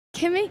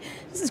Kimi.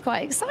 This is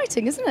quite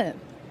exciting, isn't it?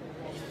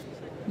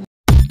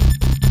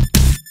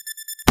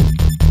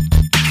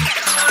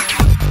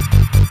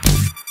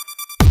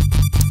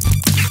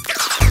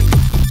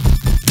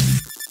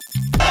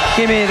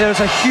 Kimi, there's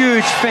a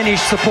huge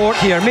Finnish support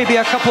here. Maybe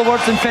a couple of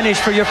words in Finnish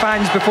for your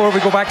fans before we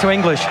go back to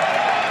English.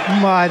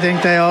 Well, I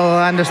think they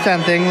all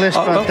understand English,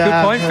 but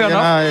good point, fair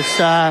enough. It's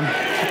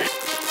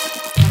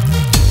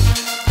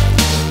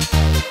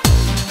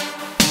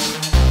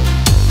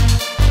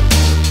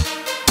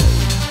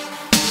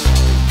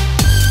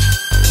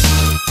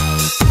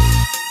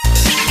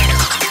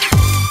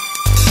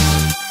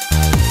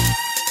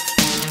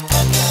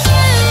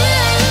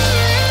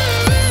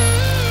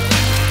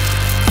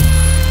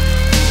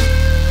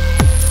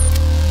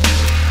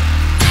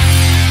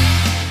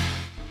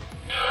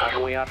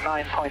We are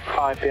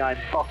 9.5 behind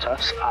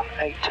Bottas and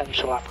 8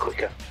 tenths a lap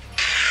quicker.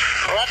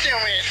 What do you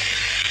mean?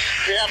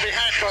 We are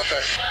behind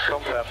Bottas.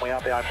 Confirm, we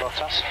are behind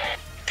Bottas.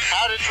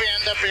 How did we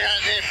end up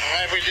behind him?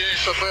 Why we didn't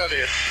stop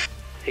earlier?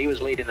 He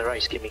was leading the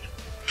race, Kimi.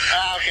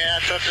 Ah, okay, I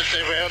thought that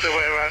they were the other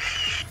way around.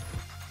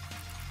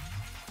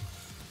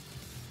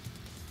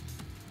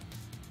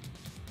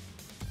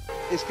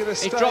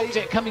 He dropped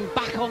it coming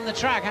back on the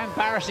track. How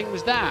embarrassing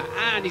was that?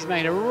 And he's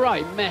made a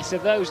right mess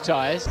of those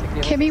tyres.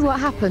 Kimi, what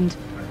happened?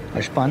 I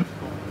spun.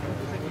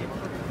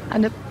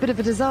 And a bit of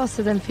a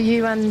disaster then for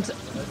you and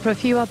for a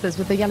few others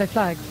with the yellow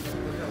flag.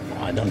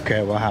 I don't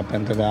care what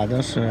happened to the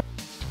others.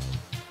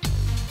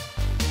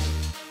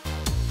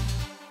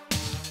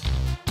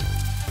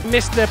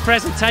 Missed the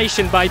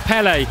presentation by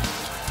Pele.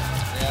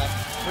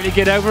 Yeah. Will you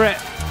get over it?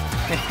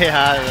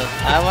 Yeah,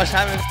 I was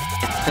having...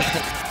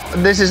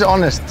 This is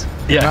honest.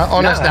 Yeah.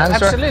 Honest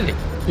answer. Absolutely.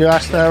 You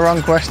asked the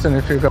wrong question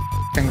if you got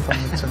from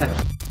it. So.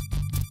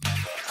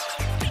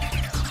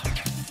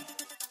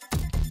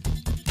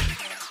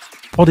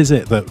 What is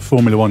it that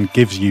Formula One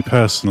gives you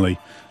personally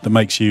that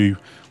makes you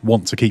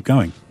want to keep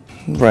going?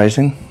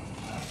 Racing.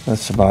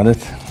 That's about it.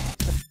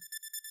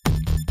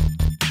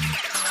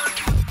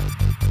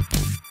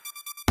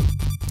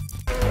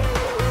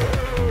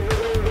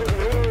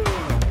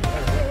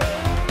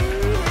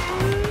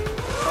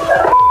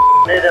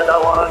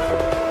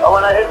 I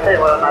want to hit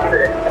him on that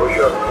day, for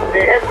sure.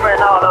 He hits me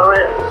now on the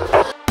wrist.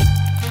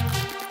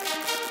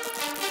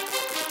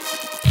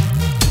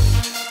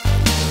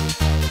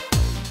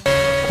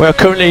 We're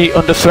currently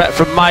under threat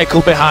from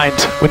Michael behind.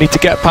 We need to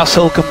get past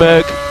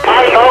Hulkenberg.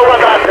 I know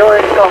what I'm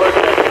doing, so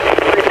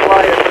be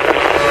quiet.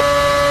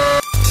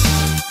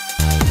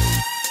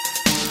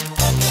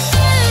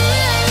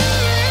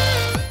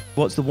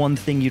 What's the one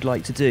thing you'd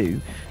like to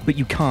do, but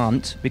you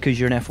can't because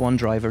you're an F1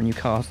 driver and you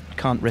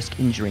can't risk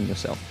injuring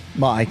yourself?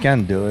 But I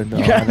can do it.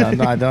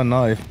 I don't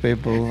know if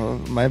people,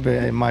 maybe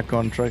in my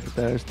contract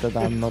there's that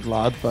I'm not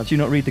allowed, but... Do you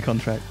not read the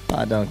contract?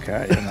 I don't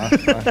care, you know.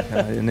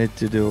 You need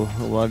to do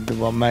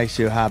what makes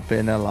you happy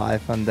in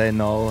life, and they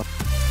know.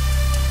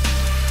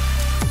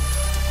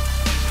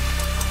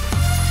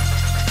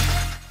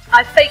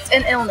 I faked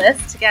an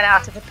illness to get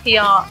out of a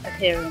PR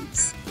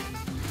appearance.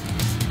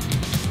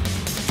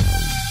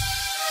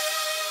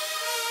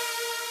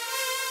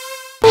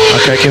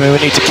 Okay, Kimi, we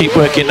need to keep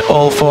working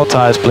all 4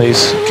 tyres,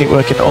 please. Keep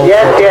working all 4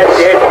 tyres.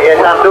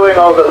 Yes, I'm doing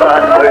all the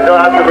time. We don't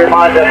have to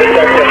remind every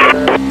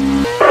second.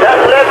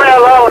 Just leave me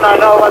alone, I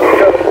know what to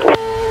do.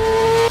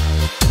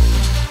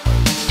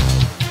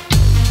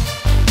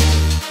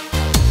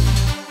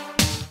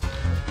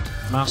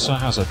 Massa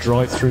has a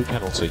drive-through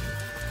penalty.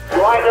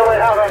 Why do we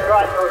have a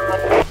drive-through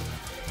penalty?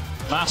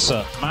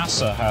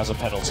 Massa has a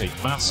penalty.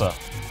 Massa.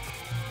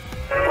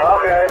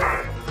 Okay.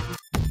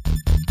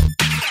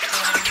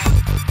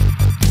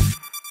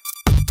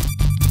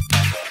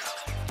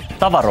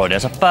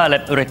 Tavaroidensa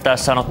päälle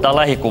yrittäessään ottaa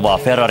lähikuvaa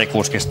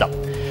Ferrari-kuskista.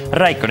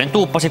 Raikkonen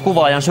tuuppasi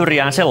kuvaajan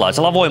syrjään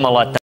sellaisella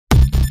voimalla, että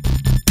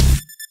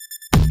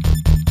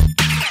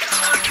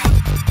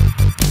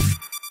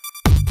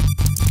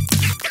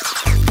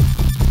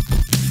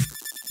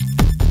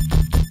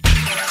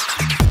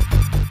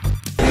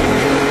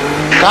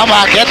Come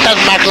on, get that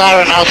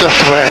McLaren out of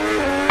the way.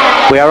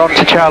 We are on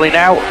to Charlie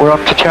now. We're on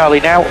to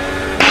Charlie now.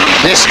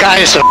 This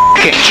guy is a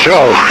f***ing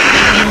show.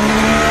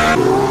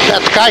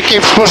 That guy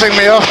keeps pushing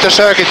me off the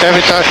circuit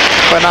every time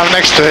when I'm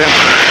next to him.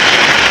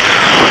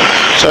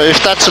 So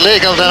if that's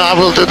legal, then I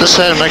will do the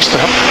same next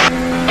time.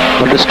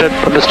 Understood,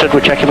 understood.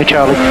 We're checking with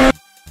Charlie.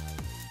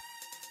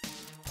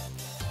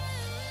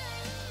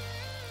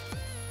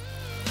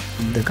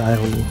 The guy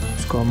who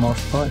scored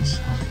most points.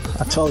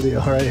 I told you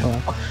already.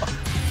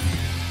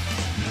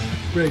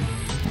 Great,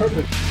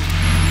 perfect.